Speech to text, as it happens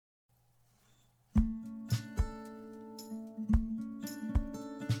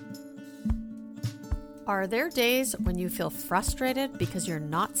Are there days when you feel frustrated because you're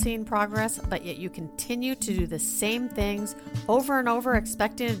not seeing progress, but yet you continue to do the same things over and over,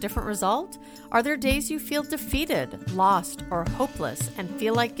 expecting a different result? Are there days you feel defeated, lost, or hopeless and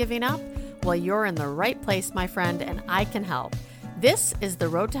feel like giving up? Well, you're in the right place, my friend, and I can help. This is the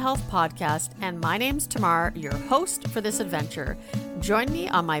Road to Health podcast, and my name's Tamar, your host for this adventure. Join me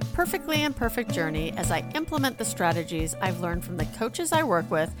on my perfectly imperfect journey as I implement the strategies I've learned from the coaches I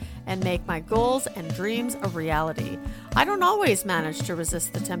work with and make my goals and dreams a reality. I don't always manage to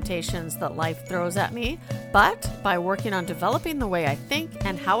resist the temptations that life throws at me, but by working on developing the way I think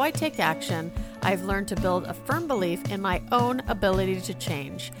and how I take action, I've learned to build a firm belief in my own ability to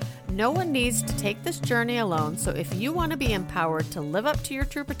change. No one needs to take this journey alone, so if you want to be empowered to live up to your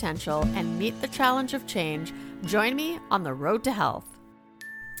true potential and meet the challenge of change, join me on the Road to Health.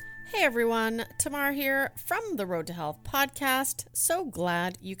 Hey everyone, Tamar here from the Road to Health podcast. So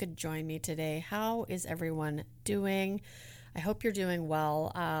glad you could join me today. How is everyone doing? I hope you're doing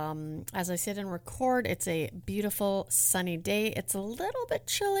well. As I sit and record, it's a beautiful sunny day. It's a little bit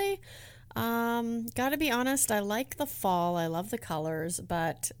chilly. Gotta be honest, I like the fall. I love the colors,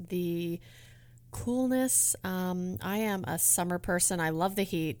 but the coolness, I am a summer person. I love the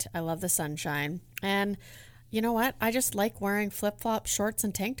heat. I love the sunshine. And you know what? I just like wearing flip-flops, shorts,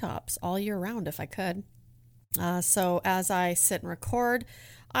 and tank tops all year round if I could. So as I sit and record,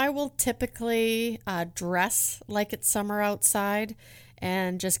 I will typically dress like it's summer outside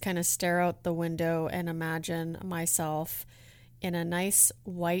and just kind of stare out the window and imagine myself in a nice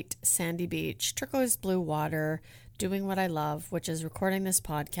white sandy beach, turquoise blue water, doing what I love, which is recording this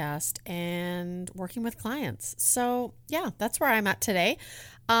podcast and working with clients. So yeah, that's where I'm at today.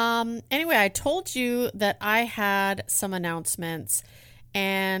 Anyway, I told you that I had some announcements,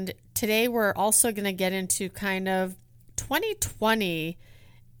 and today we're also going to get into kind of 2020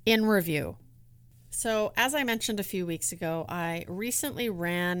 in review. So as I mentioned a few weeks ago, I recently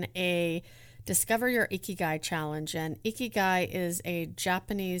ran a Discover Your Ikigai challenge, and Ikigai is a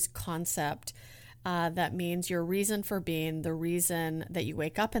Japanese concept that means your reason for being, the reason that you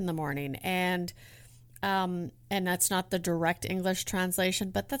wake up in the morning. And that's not the direct English translation,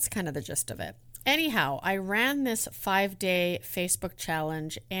 but that's kind of the gist of it. Anyhow, I ran this 5-day Facebook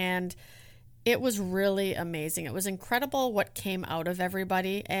challenge, and it was really amazing. It was incredible what came out of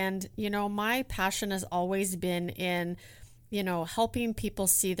everybody. And, you know, my passion has always been in, you know, helping people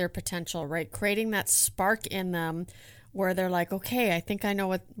see their potential, right? Creating that spark in them where they're like, okay, I think I know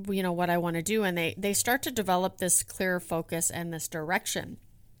what I want to do. And they start to develop this clear focus and this direction.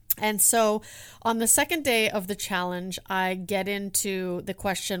 And so on the second day of the challenge, I get into the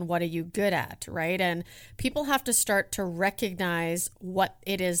question, what are you good at, right? And people have to start to recognize what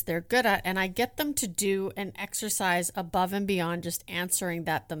it is they're good at. And I get them to do an exercise above and beyond just answering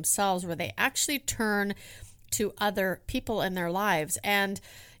that themselves, where they actually turn to other people in their lives. And,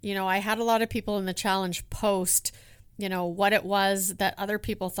 you know, I had a lot of people in the challenge post, you know, what it was that other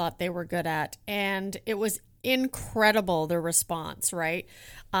people thought they were good at. And it was incredible, the response, right?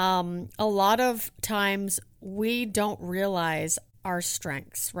 A lot of times we don't realize our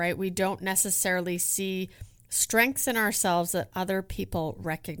strengths, right? We don't necessarily see strengths in ourselves that other people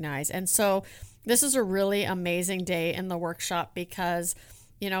recognize. And so this is a really amazing day in the workshop because,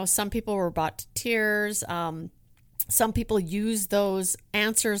 you know, some people were brought to tears. Some people use those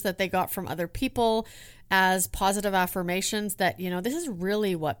answers that they got from other people as positive affirmations that, you know, this is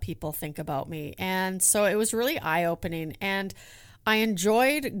really what people think about me. And so it was really eye-opening. And I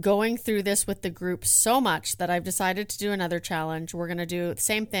enjoyed going through this with the group so much that I've decided to do another challenge. We're going to do the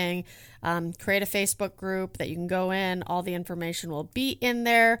same thing, create a Facebook group that you can go in. All the information will be in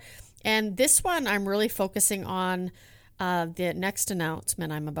there. And this one, I'm really focusing on the next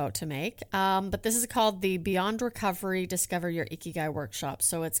announcement I'm about to make. But this is called the Beyond Recovery Discover Your Ikigai workshop.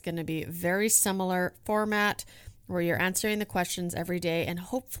 So it's going to be very similar format where you're answering the questions every day. And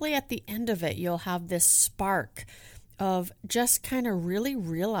hopefully at the end of it, you'll have this spark of just kind of really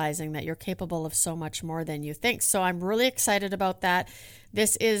realizing that you're capable of so much more than you think. So I'm really excited about that.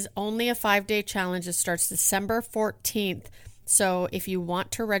 This is only a 5-day challenge. It starts December 14th. So if you want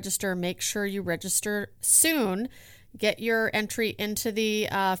to register, make sure you register soon. Get your entry into the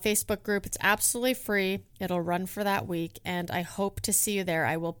Facebook group. It's absolutely free. It'll run for that week, and I hope to see you there.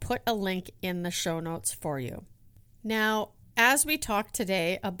 I will put a link in the show notes for you. Now, as we talk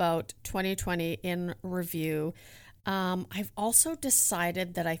today about 2020 in review, I've also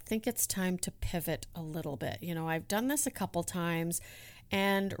decided that I think it's time to pivot a little bit. You know, I've done this a couple times,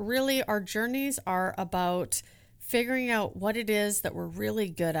 and really our journeys are about figuring out what it is that we're really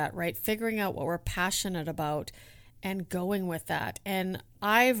good at, right? Figuring out what we're passionate about and going with that. And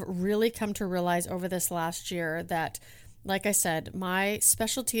I've really come to realize over this last year that, like I said, my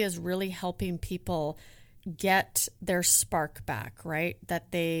specialty is really helping people get their spark back, right?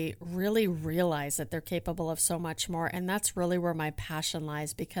 That they really realize that they're capable of so much more. And that's really where my passion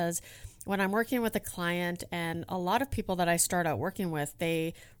lies, because when I'm working with a client, and a lot of people that I start out working with,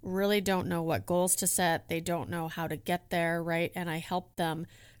 they really don't know what goals to set. They don't know how to get there, right? And I help them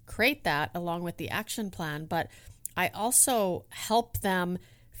create that along with the action plan. But I also help them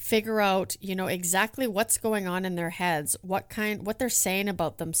figure out, exactly what's going on in their heads, what they're saying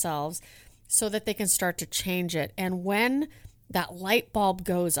about themselves, so that they can start to change it. And when that light bulb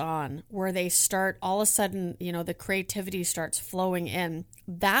goes on, where they start all of a sudden, the creativity starts flowing in,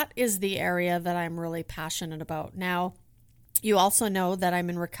 that is the area that I'm really passionate about. Now, you also know that I'm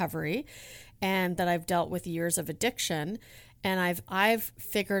in recovery and that I've dealt with years of addiction. And I've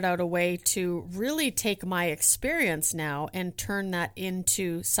figured out a way to really take my experience now and turn that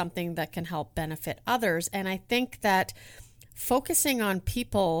into something that can help benefit others. And I think that focusing on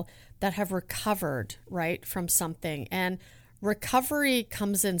people that have recovered, right, from something, and recovery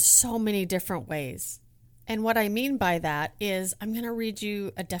comes in so many different ways. And what I mean by that is, I'm going to read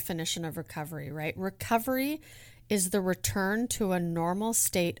you a definition of recovery, right? Recovery is the return to a normal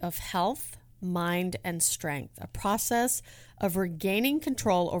state of health, mind, and strength, a process of regaining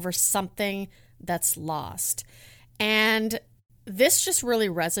control over something that's lost. And this just really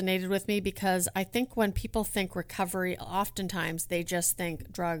resonated with me, because I think when people think recovery, oftentimes they just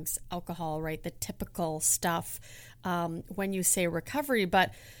think drugs, alcohol, right? The typical stuff when you say recovery.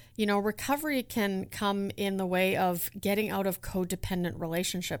 But, recovery can come in the way of getting out of codependent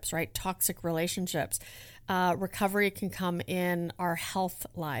relationships, right? Toxic relationships. Recovery can come in our health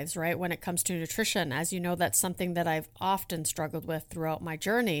lives, right? When it comes to nutrition, as you know, that's something that I've often struggled with throughout my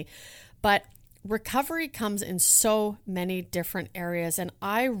journey. But recovery comes in so many different areas, and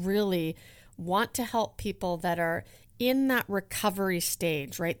I really want to help people that are in that recovery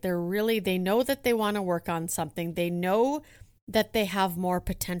stage, right? They know that they want to work on something. They know that they have more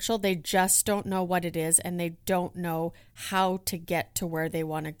potential. They just don't know what it is, and they don't know how to get to where they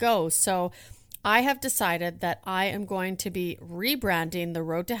want to go. So I have decided that I am going to be rebranding The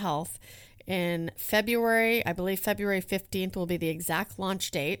Road to Health in February. I believe February 15th will be the exact launch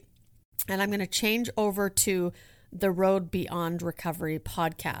date. And I'm going to change over to the Road Beyond Recovery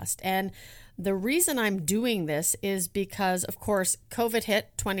podcast. And the reason I'm doing this is because, of course, COVID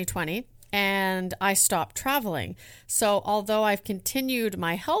hit 2020 and I stopped traveling. So although I've continued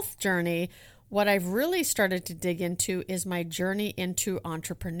my health journey, what I've really started to dig into is my journey into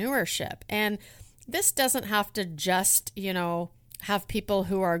entrepreneurship. And this doesn't have to just, have people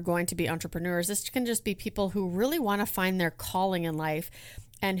who are going to be entrepreneurs. This can just be people who really want to find their calling in life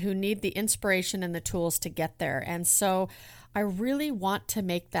and who need the inspiration and the tools to get there. And so I really want to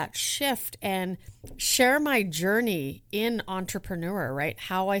make that shift and share my journey in entrepreneur, right?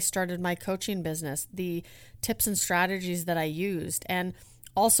 How I started my coaching business, the tips and strategies that I used, and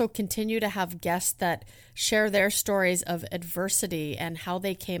also continue to have guests that share their stories of adversity and how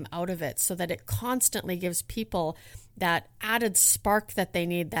they came out of it, so that it constantly gives people that added spark that they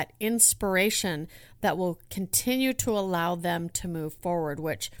need, that inspiration that will continue to allow them to move forward,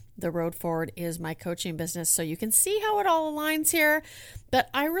 which the road forward is my coaching business. So you can see how it all aligns here. But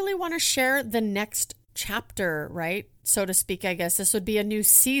I really want to share the next chapter, right? So to speak, I guess this would be a new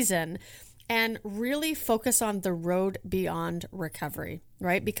season, and really focus on the road beyond recovery,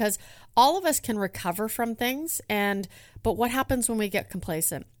 right? Because all of us can recover from things, but what happens when we get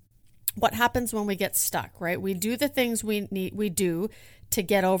complacent? What happens when we get stuck, right? We do the things we do to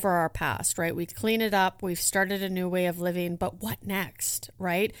get over our past, right? We clean it up. We've started a new way of living, but what next,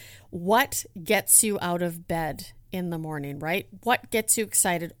 right? What gets you out of bed in the morning, right? What gets you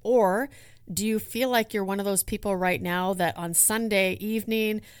excited? Or do you feel like you're one of those people right now that on Sunday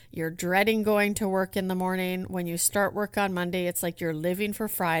evening, you're dreading going to work in the morning? When you start work on Monday, it's like you're living for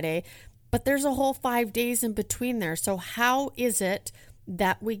Friday, but there's a whole 5 days in between there. So how is it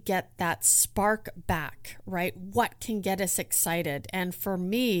that we get that spark back, right? What can get us excited? And for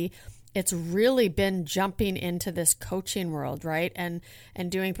me, it's really been jumping into this coaching world, right? And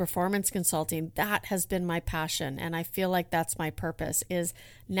doing performance consulting. That has been my passion. And I feel like that's my purpose, is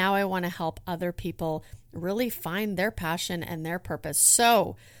now I want to help other people really find their passion and their purpose.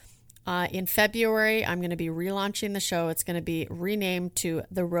 So in February, I'm going to be relaunching the show. It's going to be renamed to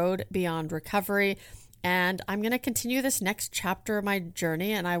The Road Beyond Recovery. And I'm going to continue this next chapter of my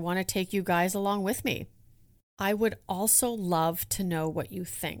journey, and I want to take you guys along with me. I would also love to know what you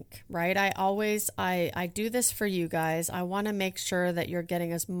think, right? I do this for you guys. I want to make sure that you're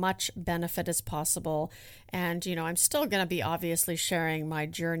getting as much benefit as possible. And, I'm still going to be obviously sharing my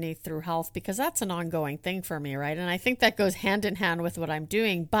journey through health because that's an ongoing thing for me, right? And I think that goes hand in hand with what I'm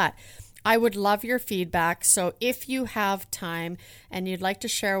doing, but I would love your feedback. So if you have time and you'd like to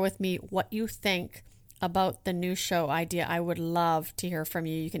share with me what you think about the new show idea, I would love to hear from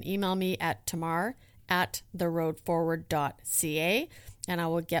you. You can email me at tamar@theroadforward.ca and I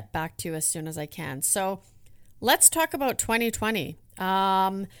will get back to you as soon as I can. So let's talk about 2020.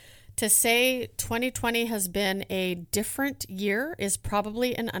 To say 2020 has been a different year is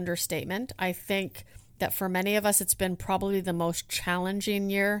probably an understatement. I think that for many of us, it's been probably the most challenging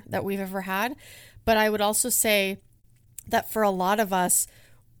year that we've ever had. But I would also say that for a lot of us,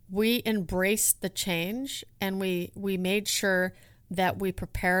 we embraced the change and we made sure that we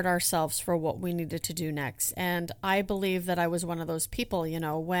prepared ourselves for what we needed to do next. And I believe that I was one of those people,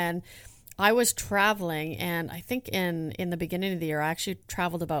 when I was traveling, and I think in the beginning of the year, I actually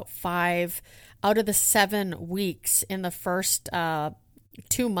traveled about 5 out of the 7 weeks in the first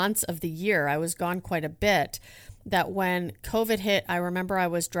 2 months of the year. I was gone quite a bit. That when COVID hit, I remember I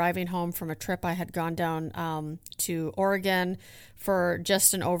was driving home from a trip. I had gone down to Oregon for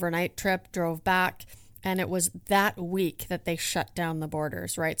just an overnight trip, drove back, and it was that week that they shut down the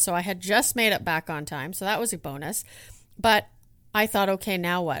borders, right? So I had just made it back on time, so that was a bonus. But I thought, okay,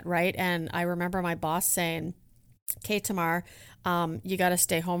 now what, right? And I remember my boss saying, okay, Tamar, you got to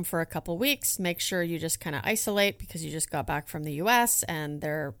stay home for a couple weeks. Make sure you just kind of isolate because you just got back from the US and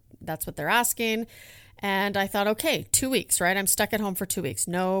that's what they're asking. And I thought, okay, 2 weeks, right? I'm stuck at home for 2 weeks,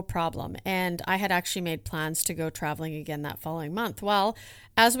 no problem. And I had actually made plans to go traveling again that following month. Well,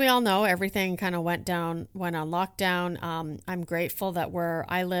 as we all know, everything kind of went on lockdown. I'm grateful that where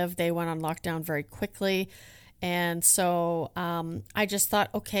I live, they went on lockdown very quickly. And so I just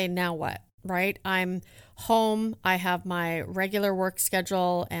thought, okay, now what, right? I'm home. I have my regular work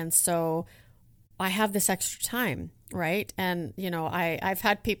schedule. And so I have this extra time, right? And, I've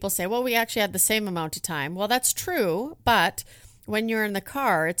had people say, well, we actually had the same amount of time. Well, that's true. But when you're in the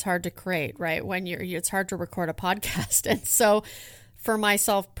car, it's hard to create, right? It's hard to record a podcast. And so for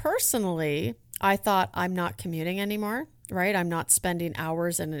myself personally, I thought I'm not commuting anymore, right? I'm not spending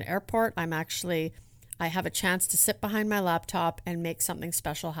hours in an airport. I have a chance to sit behind my laptop and make something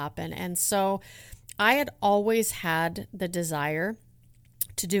special happen. And so I had always had the desire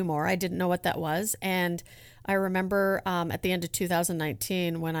to do more. I didn't know what that was. And I remember at the end of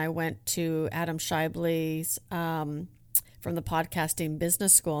 2019 when I went to Adam Shively's from the Podcasting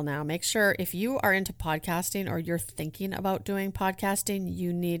Business School. Now, make sure if you are into podcasting or you're thinking about doing podcasting,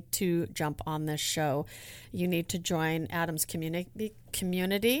 you need to jump on this show. You need to join Adam's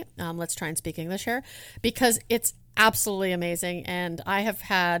community. Let's try and speak English here because it's absolutely amazing. And I have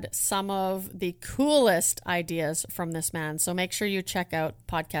had some of the coolest ideas from this man. So make sure you check out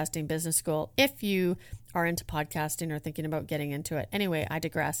Podcasting Business School if you are into podcasting or thinking about getting into it. Anyway, I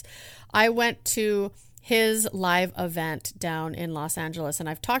digress. I went to his live event down in Los Angeles, and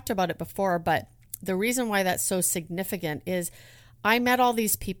I've talked about it before, but the reason why that's so significant is I met all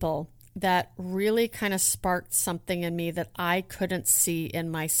these people that really kind of sparked something in me that I couldn't see in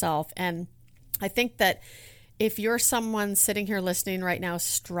myself. And I think that if you're someone sitting here listening right now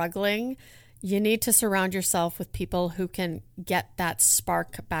struggling, you need to surround yourself with people who can get that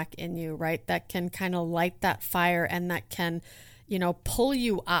spark back in you, right? That can kind of light that fire and that can, pull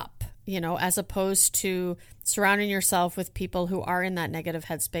you up, as opposed to surrounding yourself with people who are in that negative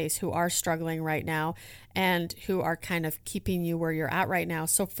headspace, who are struggling right now and who are kind of keeping you where you're at right now.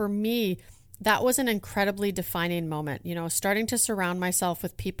 So for me, that was an incredibly defining moment, starting to surround myself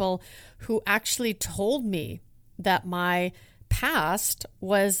with people who actually told me that my past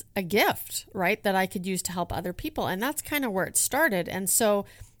was a gift, right? That I could use to help other people. And that's kind of where it started. And so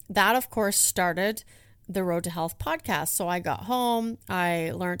that, of course, started the Road to Health podcast. So I got home,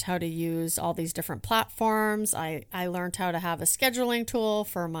 I learned how to use all these different platforms. I learned how to have a scheduling tool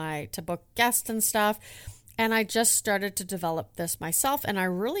to book guests and stuff. And I just started to develop this myself. And I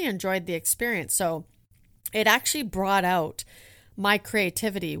really enjoyed the experience. So it actually brought out my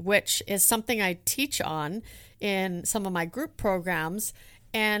creativity, which is something I teach on in some of my group programs.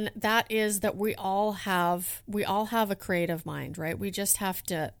 And that is that we all have a creative mind, right? We just have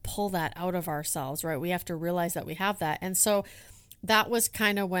to pull that out of ourselves, right? We have to realize that we have that. And so that was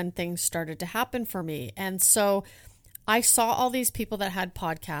kind of when things started to happen for me. And so I saw all these people that had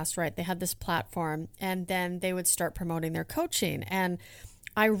podcasts, right? They had this platform and then they would start promoting their coaching. And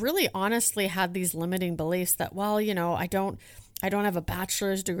I really honestly had these limiting beliefs that, well, I don't have a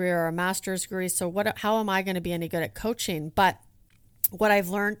bachelor's degree or a master's degree. So how am I going to be any good at coaching? But what I've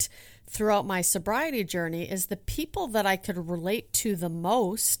learned throughout my sobriety journey is the people that I could relate to the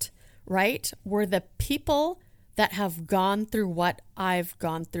most, right, were the people that have gone through what I've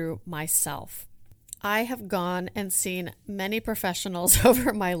gone through myself. I have gone and seen many professionals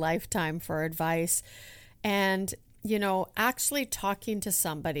over my lifetime for advice. And, actually talking to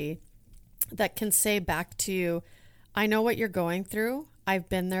somebody that can say back to you, I know what you're going through. I've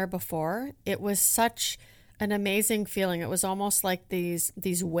been there before. It was such an amazing feeling. It was almost like these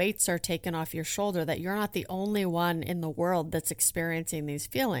weights are taken off your shoulder, that you're not the only one in the world that's experiencing these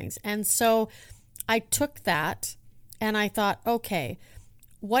feelings. And so I took that and I thought, okay,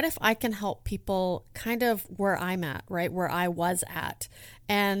 what if I can help people kind of where I'm at, right? Where I was at.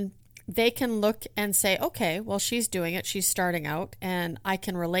 And they can look and say, okay, well, she's doing it. She's starting out and I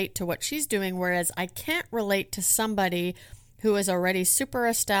can relate to what she's doing. Whereas I can't relate to somebody who is already super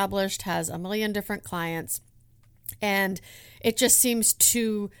established, has a million different clients, and it just seems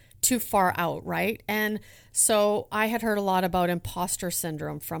too far out, right? And so I had heard a lot about imposter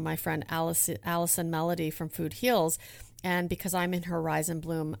syndrome from my friend Allison Melody from Food Heals, and because I'm in her Rise and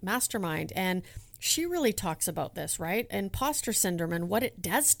Bloom mastermind, and she really talks about this, right? Imposter syndrome and what it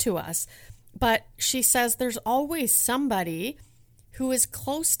does to us. But she says there's always somebody who is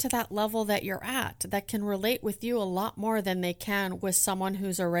close to that level that you're at that can relate with you a lot more than they can with someone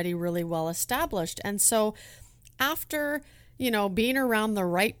who's already really well established. And so after, being around the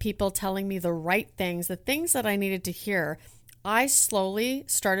right people telling me the right things, the things that I needed to hear, I slowly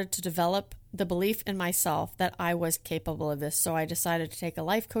started to develop the belief in myself that I was capable of this. So I decided to take a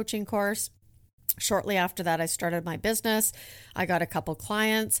life coaching course. Shortly after that, I started my business. I got a couple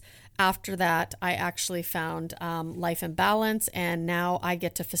clients. After that, I actually found Life in Balance, and now I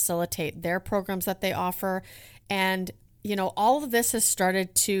get to facilitate their programs that they offer. And, all of this has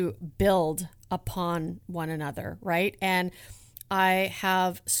started to build upon one another, right? And I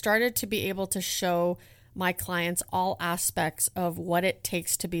have started to be able to show my clients all aspects of what it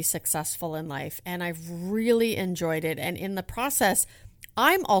takes to be successful in life. And I've really enjoyed it. And in the process,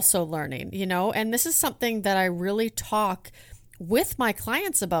 I'm also learning, and this is something that I really talk with my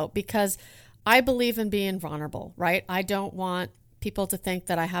clients about because I believe in being vulnerable, right? I don't want people to think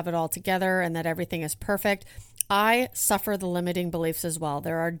that I have it all together and that everything is perfect. I suffer the limiting beliefs as well.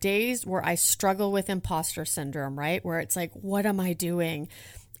 There are days where I struggle with imposter syndrome, right? Where it's like, what am I doing?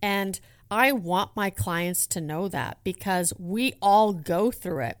 And I want my clients to know that because we all go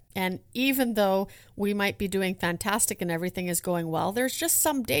through it. And even though we might be doing fantastic and everything is going well, there's just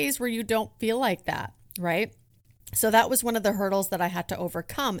some days where you don't feel like that, right? So that was one of the hurdles that I had to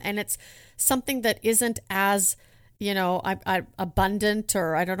overcome. And it's something that isn't as, abundant,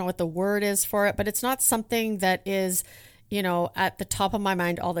 or I don't know what the word is for it, but it's not something that is, at the top of my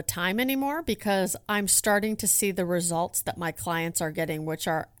mind all the time anymore, because I'm starting to see the results that my clients are getting, which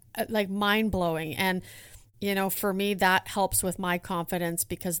are like mind-blowing. And for me, that helps with my confidence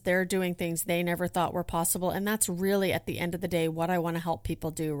because they're doing things they never thought were possible. And that's really, at the end of the day, what I want to help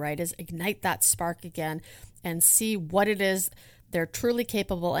people do, right? Is ignite that spark again and see what it is they're truly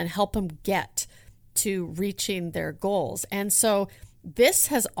capable and help them get to reaching their goals. And so this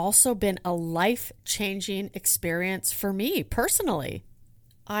has also been a life-changing experience for me personally.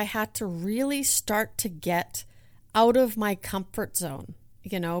 I had to really start to get out of my comfort zone,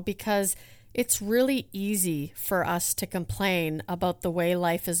 because it's really easy for us to complain about the way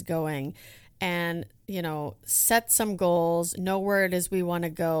life is going and, set some goals, know where it is we want to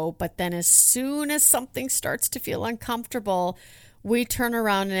go. But then as soon as something starts to feel uncomfortable, we turn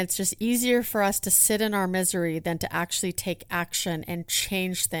around and it's just easier for us to sit in our misery than to actually take action and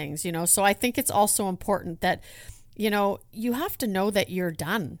change things, So I think it's also important that, you have to know that you're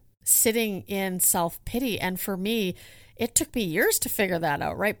done sitting in self-pity. And for me, it took me years to figure that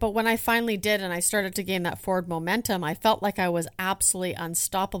out, right? But when I finally did and I started to gain that forward momentum, I felt like I was absolutely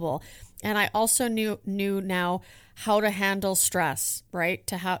unstoppable. And I also knew now how to handle stress, right?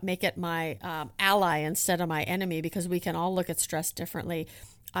 To make it my ally instead of my enemy, because we can all look at stress differently.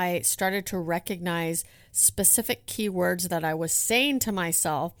 I started to recognize specific keywords that I was saying to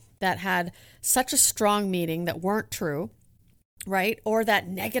myself that had such a strong meaning that weren't true, right? Or that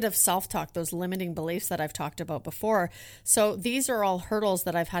negative self-talk, those limiting beliefs that I've talked about before. So these are all hurdles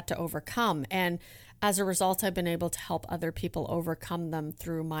that I've had to overcome. And as a result, I've been able to help other people overcome them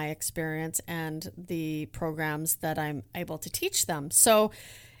through my experience and the programs that I'm able to teach them. So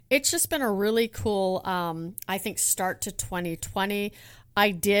it's just been a really cool, I think, start to 2020.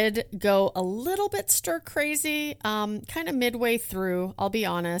 I did go a little bit stir crazy, kind of midway through, I'll be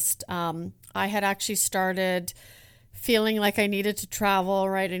honest. I had actually started feeling like I needed to travel,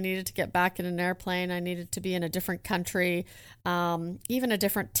 right? I needed to get back in an airplane. I needed to be in a different country, even a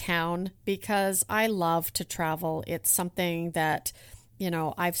different town, because I love to travel. It's something that,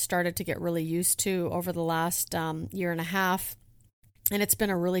 I've started to get really used to over the last year and a half. And it's been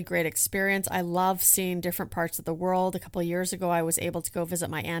a really great experience. I love seeing different parts of the world. A couple of years ago, I was able to go visit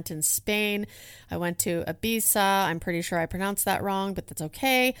my aunt in Spain. I went to Ibiza. I'm pretty sure I pronounced that wrong, but that's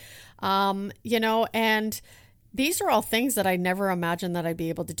okay. And these are all things that I never imagined that I'd be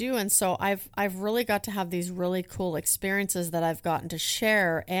able to do. And so I've really got to have these really cool experiences that I've gotten to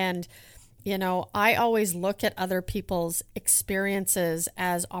share. And I always look at other people's experiences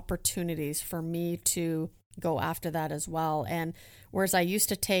as opportunities for me to go after that as well. And whereas I used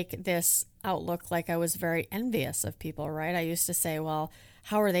to take this outlook like I was very envious of people, right? I used to say, well,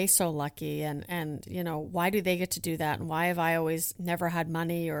 how are they so lucky? And why do they get to do that? And why have I always never had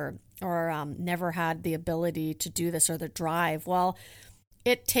money or never had the ability to do this or the drive? Well,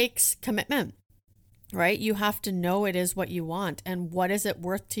 it takes commitment, right? You have to know it is what you want. And what is it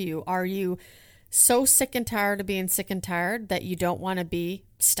worth to you? Are you so sick and tired of being sick and tired that you don't want to be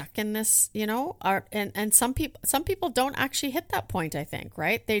stuck in this, and some people don't actually hit that point, I think,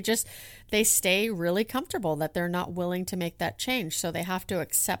 right? They stay really comfortable that they're not willing to make that change. So they have to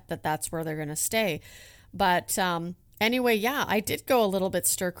accept that that's where they're going to stay. But anyway, yeah, I did go a little bit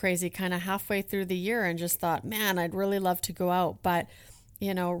stir crazy kind of halfway through the year and just thought, man, I'd really love to go out. But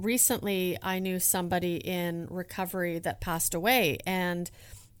recently I knew somebody in recovery that passed away, and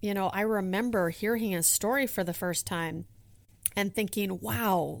I remember hearing his story for the first time and thinking,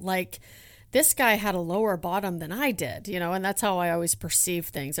 wow, like this guy had a lower bottom than I did, and that's how I always perceived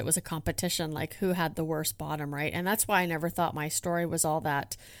things. It was a competition, like who had the worst bottom, right? And that's why I never thought my story was all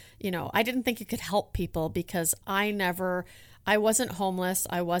that, I didn't think it could help people because I wasn't homeless.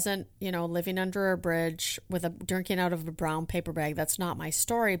 I wasn't, living under a bridge drinking out of a brown paper bag. That's not my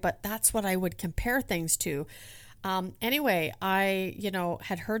story, but that's what I would compare things to. Anyway, I,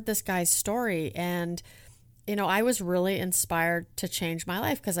 had heard this guy's story, and, I was really inspired to change my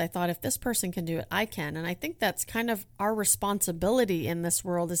life because I thought if this person can do it, I can. And I think that's kind of our responsibility in this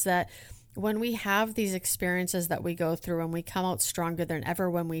world, is that when we have these experiences that we go through and we come out stronger than ever,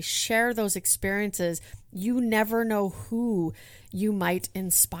 when we share those experiences, you never know who you might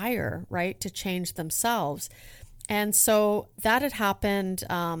inspire, right, to change themselves. And so that had happened,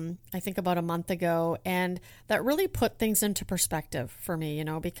 I think about a month ago, and that really put things into perspective for me,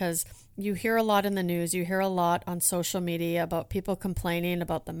 because you hear a lot in the news, you hear a lot on social media about people complaining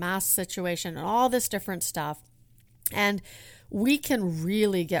about the mask situation and all this different stuff. And we can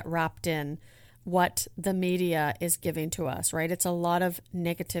really get wrapped in what the media is giving to us, right? It's a lot of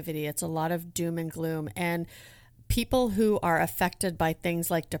negativity. It's a lot of doom and gloom. And people who are affected by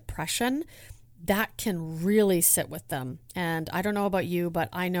things like depression, that can really sit with them. And I don't know about you, but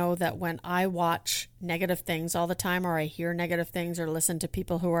I know that when I watch negative things all the time, or I hear negative things or listen to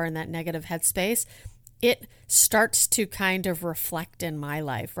people who are in that negative headspace, it starts to kind of reflect in my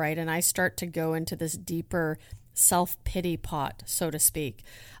life, right? And I start to go into this deeper self-pity pot, so to speak.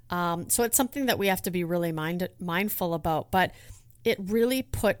 So it's something that we have to be really mindful about. But it really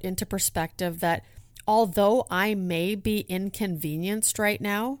put into perspective that although I may be inconvenienced right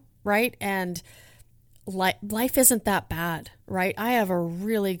now, right? And life isn't that bad, right? I have a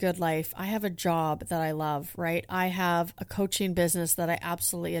really good life. I have a job that I love, right? I have a coaching business that I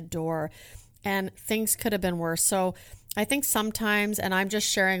absolutely adore, and things could have been worse. So I think sometimes, and I'm just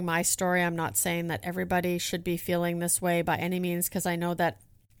sharing my story, I'm not saying that everybody should be feeling this way by any means, because I know that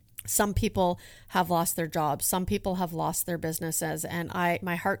some people have lost their jobs. Some people have lost their businesses. And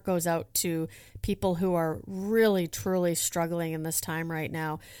my heart goes out to people who are really, truly struggling in this time right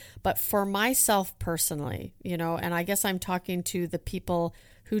now. But for myself personally, and I guess I'm talking to the people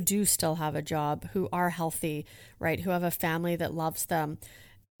who do still have a job, who are healthy, right? Who have a family that loves them.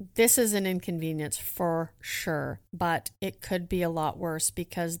 This is an inconvenience for sure, but it could be a lot worse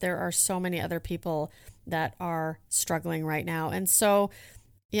because there are so many other people that are struggling right now. And so,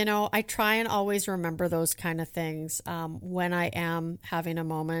 I try and always remember those kind of things when I am having a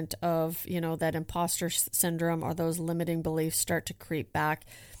moment of, that imposter syndrome or those limiting beliefs start to creep back.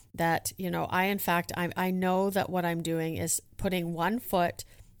 That, I know that what I'm doing is putting one foot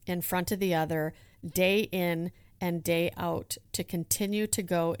in front of the other, day in and day out, to continue to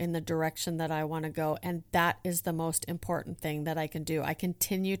go in the direction that I want to go. And that is the most important thing that I can do. I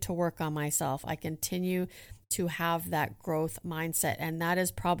continue to work on myself. I continue to have that growth mindset. And that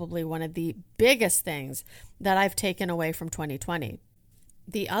is probably one of the biggest things that I've taken away from 2020.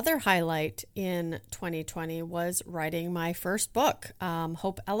 the other highlight in 2020 was writing my first book,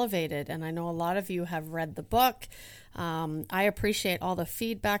 Hope Elevated. And I know a lot of you have read the book. I appreciate all the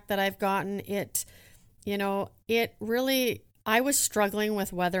feedback that I've gotten. It really, I was struggling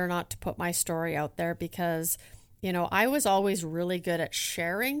with whether or not to put my story out there because, I was always really good at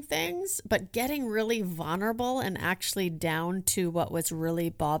sharing things, but getting really vulnerable and actually down to what was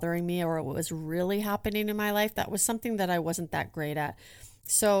really bothering me or what was really happening in my life, that was something that I wasn't that great at.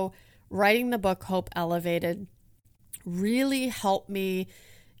 So writing the book, Hope Elevated, really helped me,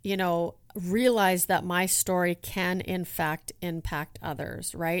 realize that my story can in fact impact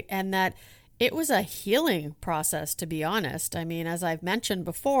others, right? And that it was a healing process, to be honest. I mean, as I've mentioned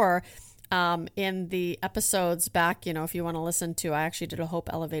before, in the episodes back, if you want to listen to, I actually did a Hope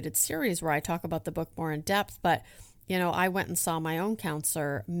Elevated series where I talk about the book more in depth, but I went and saw my own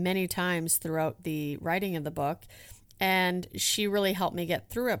counselor many times throughout the writing of the book, and she really helped me get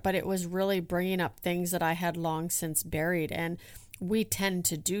through it, but it was really bringing up things that I had long since buried. And we tend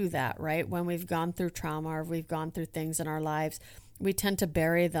to do that, right? When we've gone through trauma or we've gone through things in our lives, we tend to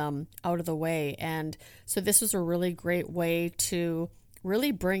bury them out of the way. And so this was a really great way to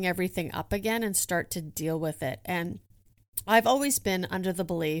really bring everything up again and start to deal with it. And I've always been under the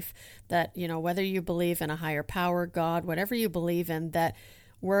belief that, whether you believe in a higher power, God, whatever you believe in, that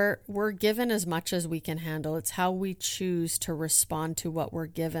we're given as much as we can handle. It's how we choose to respond to what we're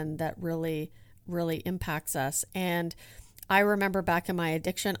given that really, really impacts us. And I remember back in my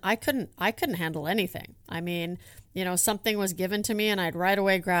addiction, I couldn't handle anything. I mean, something was given to me and I'd right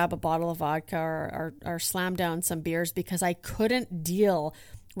away grab a bottle of vodka or slam down some beers because I couldn't deal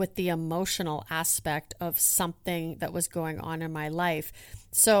with the emotional aspect of something that was going on in my life.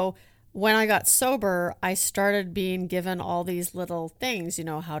 So when I got sober, I started being given all these little things,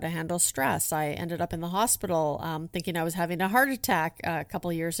 how to handle stress. I ended up in the hospital thinking I was having a heart attack a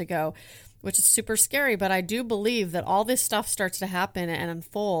couple years ago, which is super scary. But I do believe that all this stuff starts to happen and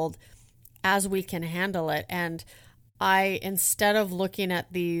unfold as we can handle it. And instead of looking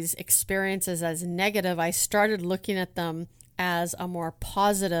at these experiences as negative, I started looking at them as a more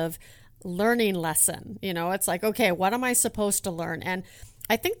positive learning lesson. It's like, okay, what am I supposed to learn? And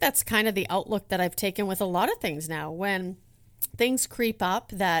I think that's kind of the outlook that I've taken with a lot of things now. When things creep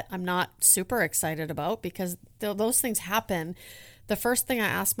up that I'm not super excited about, because those things happen, the first thing I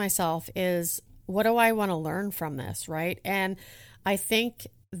ask myself is, what do I want to learn from this, right? And I think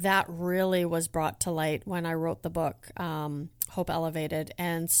that really was brought to light when I wrote the book, Hope Elevated.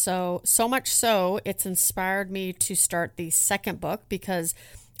 And so much so, it's inspired me to start the second book because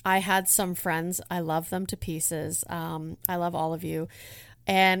I had some friends, I love them to pieces. I love all of you.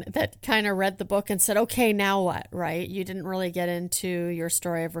 And that kind of read the book and said, okay, now what, right? You didn't really get into your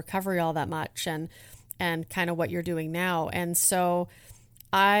story of recovery all that much and kind of what you're doing now. And so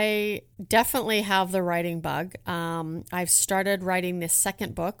I definitely have the writing bug. I've started writing this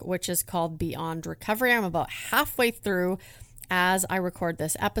second book, which is called Beyond Recovery. I'm about halfway through as I record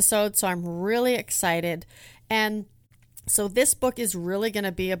this episode, so I'm really excited. And so this book is really going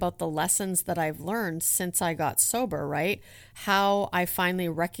to be about the lessons that I've learned since I got sober, right? How I finally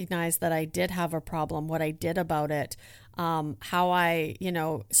recognized that I did have a problem, what I did about it, how I,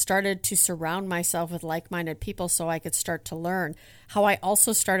 started to surround myself with like-minded people so I could start to learn, how I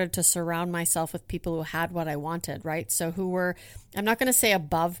also started to surround myself with people who had what I wanted, right? So who were, I'm not going to say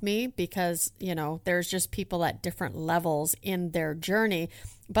above me because, there's just people at different levels in their journey,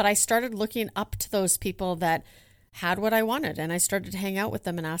 but I started looking up to those people that had what I wanted, and I started to hang out with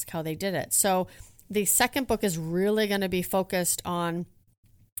them and ask how they did it. So the second book is really going to be focused on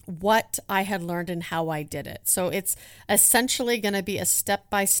what I had learned and how I did it. So it's essentially going to be a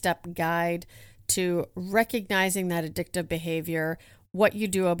step-by-step guide to recognizing that addictive behavior, what you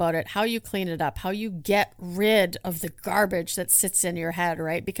do about it, how you clean it up, how you get rid of the garbage that sits in your head,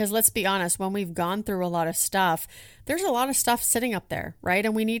 right? Because let's be honest, when we've gone through a lot of stuff, there's a lot of stuff sitting up there, right?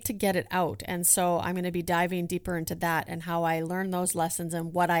 And we need to get it out. And so I'm going to be diving deeper into that and how I learned those lessons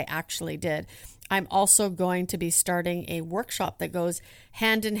and what I actually did. I'm also going to be starting a workshop that goes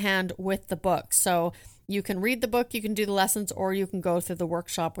hand in hand with the book. So you can read the book, you can do the lessons, or you can go through the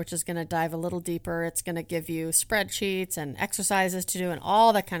workshop, which is going to dive a little deeper. It's going to give you spreadsheets and exercises to do and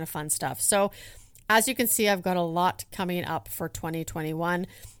all that kind of fun stuff. So as you can see, I've got a lot coming up for 2021.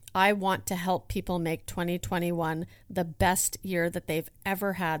 I want to help people make 2021 the best year that they've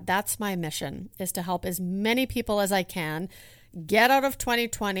ever had. That's my mission, is to help as many people as I can get out of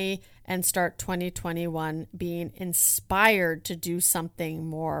 2020 and start 2021 being inspired to do something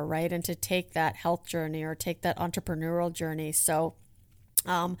more, right? And to take that health journey or take that entrepreneurial journey. So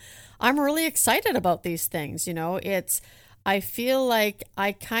I'm really excited about these things. I feel like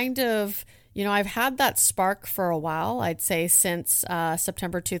I kind of, I've had that spark for a while, I'd say since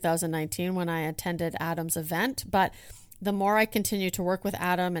September 2019 when I attended Adam's event. But the more I continue to work with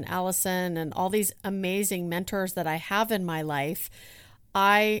Adam and Allison and all these amazing mentors that I have in my life,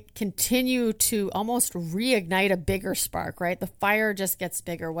 I continue to almost reignite a bigger spark, right? The fire just gets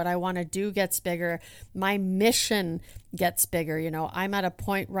bigger. What I want to do gets bigger. My mission gets bigger. I'm at a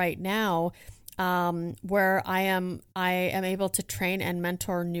point right now where I am able to train and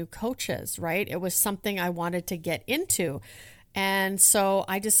mentor new coaches, right? It was something I wanted to get into. And so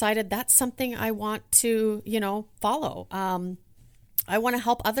I decided that's something I want to, follow. I want to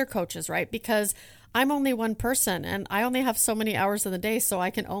help other coaches, right? Because I'm only one person and I only have so many hours in the day, so I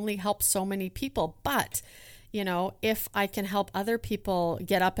can only help so many people. But, if I can help other people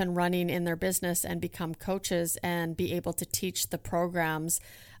get up and running in their business and become coaches and be able to teach the programs,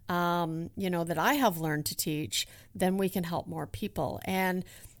 that I have learned to teach, then we can help more people. And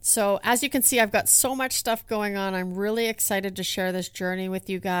so as you can see, I've got so much stuff going on. I'm really excited to share this journey with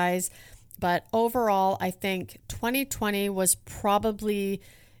you guys. But overall, I think 2020 was probably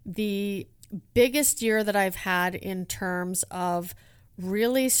the biggest year that I've had in terms of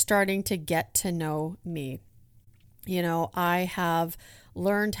really starting to get to know me. I have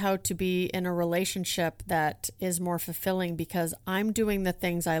learned how to be in a relationship that is more fulfilling because I'm doing the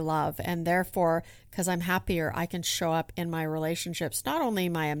things I love. And therefore, because I'm happier, I can show up in my relationships, not only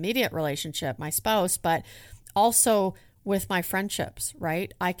my immediate relationship, my spouse, but also with my friendships,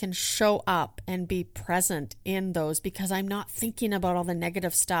 right? I can show up and be present in those because I'm not thinking about all the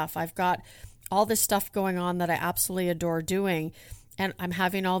negative stuff. I've got all this stuff going on that I absolutely adore doing. And I'm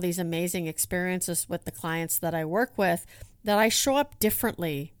having all these amazing experiences with the clients that I work with that I show up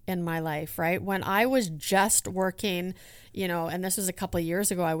differently in my life, right? When I was just working, and this was a couple of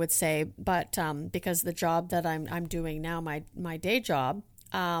years ago, I would say, but because the job that I'm doing now, my day job,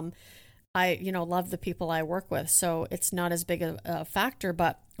 I love the people I work with. So it's not as big a factor.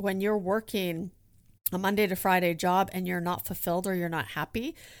 But when you're working a Monday to Friday job and you're not fulfilled or you're not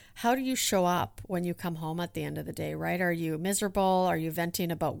happy, how do you show up when you come home at the end of the day, right? Are you miserable? Are you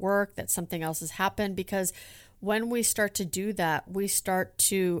venting about work that something else has happened? Because when we start to do that, we start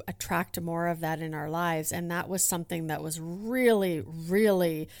to attract more of that in our lives. And that was something that was really,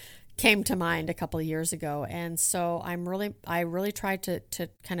 really came to mind a couple of years ago. And so I really tried to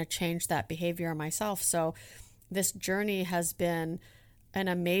kind of change that behavior myself. So this journey has been an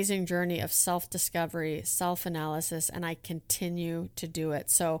amazing journey of self-discovery, self-analysis, and I continue to do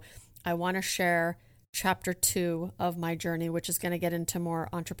it. So I want to share chapter 2 of my journey, which is going to get into more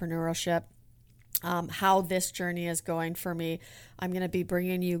entrepreneurship, how this journey is going for me. I'm going to be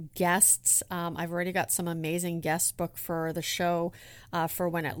bringing you guests. I've already got some amazing guests booked for the show for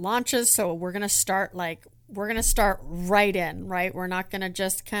when it launches. So we're going to start right in, right? We're not going to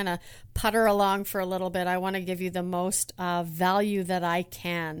just kind of putter along for a little bit. I want to give you the most value that I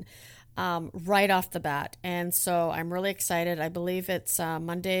can right off the bat. And so I'm really excited. I believe it's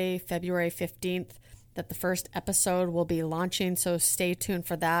Monday, February 15th that the first episode will be launching. So stay tuned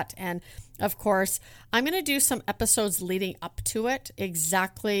for that. And of course, I'm going to do some episodes leading up to it,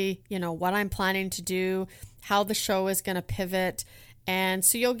 exactly, what I'm planning to do, how the show is going to pivot. And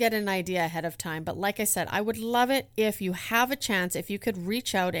so you'll get an idea ahead of time. But like I said, I would love it if you have a chance, if you could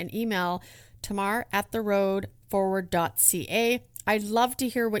reach out and email tamar@theroadforward.ca. I'd love to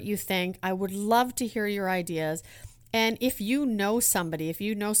hear what you think. I would love to hear your ideas. And if you know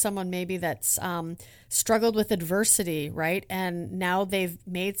someone maybe that's struggled with adversity, right? And now they've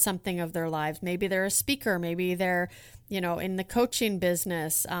made something of their lives. Maybe they're a speaker, maybe they're, in the coaching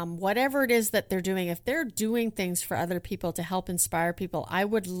business, whatever it is that they're doing, if they're doing things for other people to help inspire people, I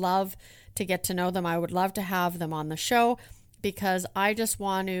would love to get to know them. I would love to have them on the show because I just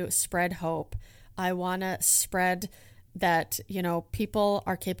want to spread hope. I want to spread that, people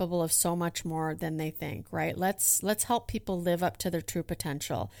are capable of so much more than they think, right? Let's help people live up to their true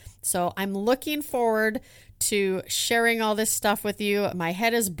potential. So I'm looking forward to sharing all this stuff with you. My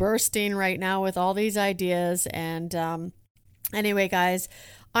head is bursting right now with all these ideas. And anyway, guys,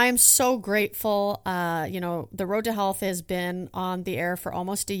 I'm so grateful. The Road to Health has been on the air for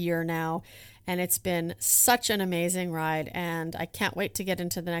almost a year now. And it's been such an amazing ride, and I can't wait to get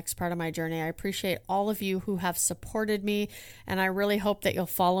into the next part of my journey. I appreciate all of you who have supported me, and I really hope that you'll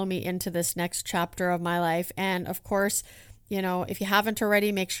follow me into this next chapter of my life. And of course, if you haven't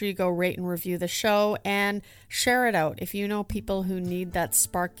already, make sure you go rate and review the show and share it out. If you know people who need that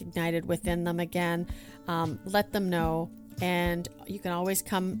spark ignited within them again, let them know. And you can always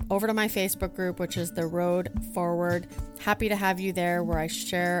come over to my Facebook group, which is The Road Forward. Happy to have you there, where I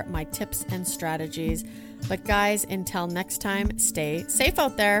share my tips and strategies But guys, until next time, stay safe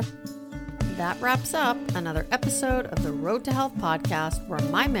out there. That wraps up another episode of the Road to Health podcast, where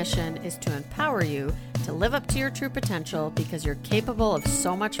my mission is to empower you to live up to your true potential, because you're capable of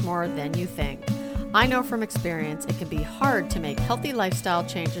so much more than you think. I know from experience it can be hard to make healthy lifestyle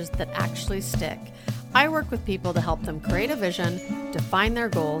changes that actually stick. I work with people to help them create a vision, define their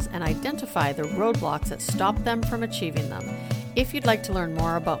goals, and identify the roadblocks that stop them from achieving them. If you'd like to learn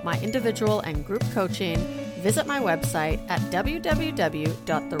more about my individual and group coaching, visit my website at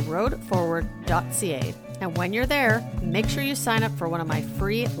www.theroadforward.ca. And when you're there, make sure you sign up for one of my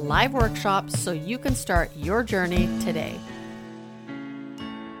free live workshops so you can start your journey today.